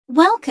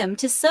Welcome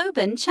to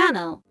Xiaozhan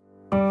channel.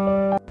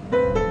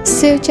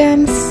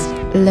 Xiaozhan's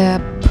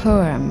love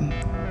poem.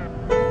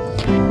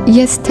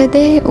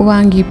 Yesterday,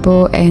 Wang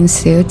Yibo and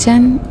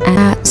Xiaozhan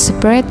are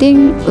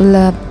spreading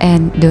love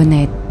and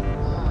donate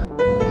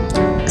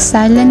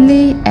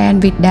silently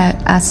and without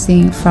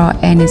asking for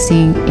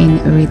anything in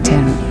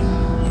return.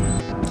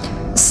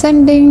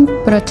 Sending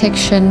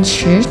protection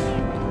shirt,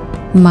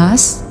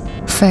 mask,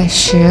 face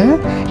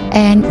shield,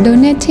 and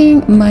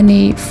donating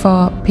money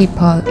for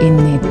people in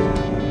need.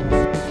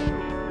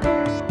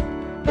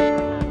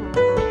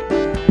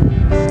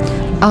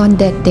 On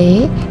that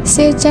day,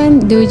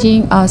 xiaozhan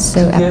doing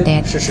also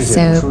update,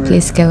 so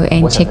please go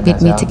and check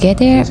with me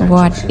together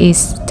what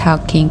is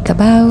talking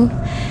about.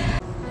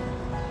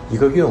 一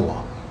个愿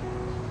望，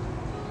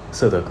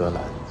色德格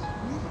兰。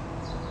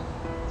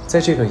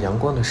在这个阳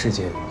光的世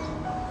界里，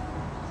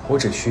我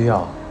只需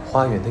要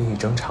花园的一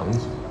张长椅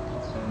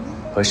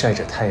和晒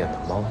着太阳的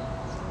猫。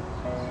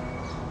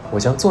我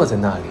将坐在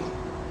那里，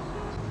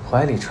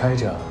怀里揣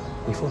着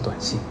一封短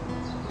信，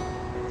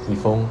一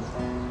封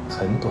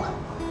很短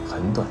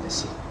很短的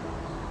信。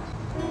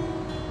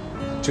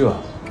这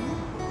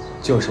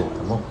就是我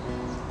的梦。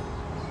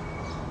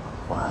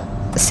晚安。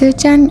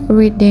Xiaozhan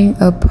reading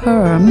a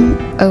poem,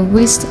 a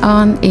wish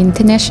on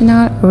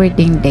International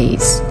Reading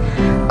Days.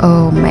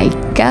 Oh my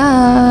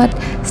god!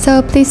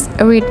 So please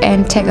read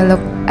and take a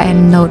look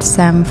and note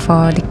some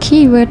for the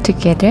keyword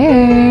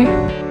together.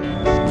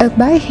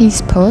 About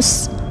his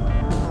post,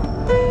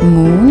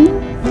 moon,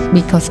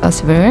 because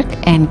of work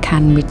and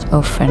can't meet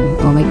often.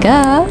 Oh my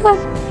god!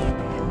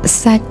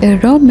 Such a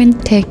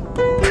romantic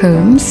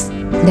poems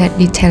that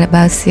detail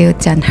about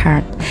Xiaozhan's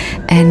heart.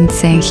 And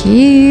thank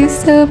you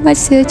so much,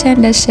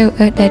 Xiaozhan, that show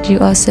us that you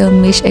also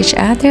miss each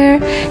other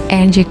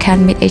and you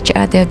can't meet each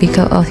other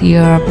because of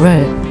your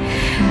work.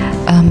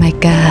 Oh my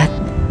god.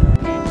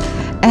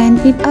 And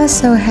it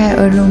also had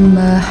a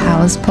rumor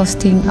house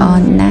posting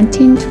on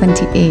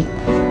 1928.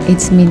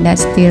 It means that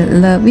still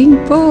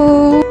loving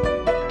both.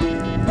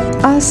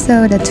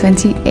 Also, the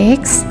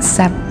 20x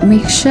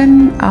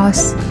submission of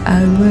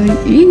our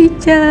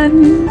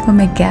region. Oh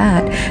my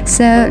god.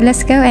 So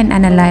let's go and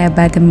analyze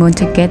about the moon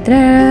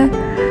together.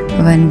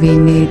 When we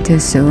need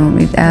to zoom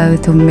it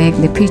out to make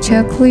the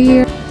picture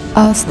clear.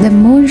 Of the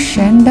moon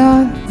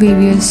shadow, we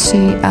will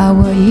see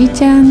our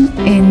region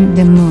in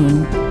the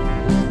moon.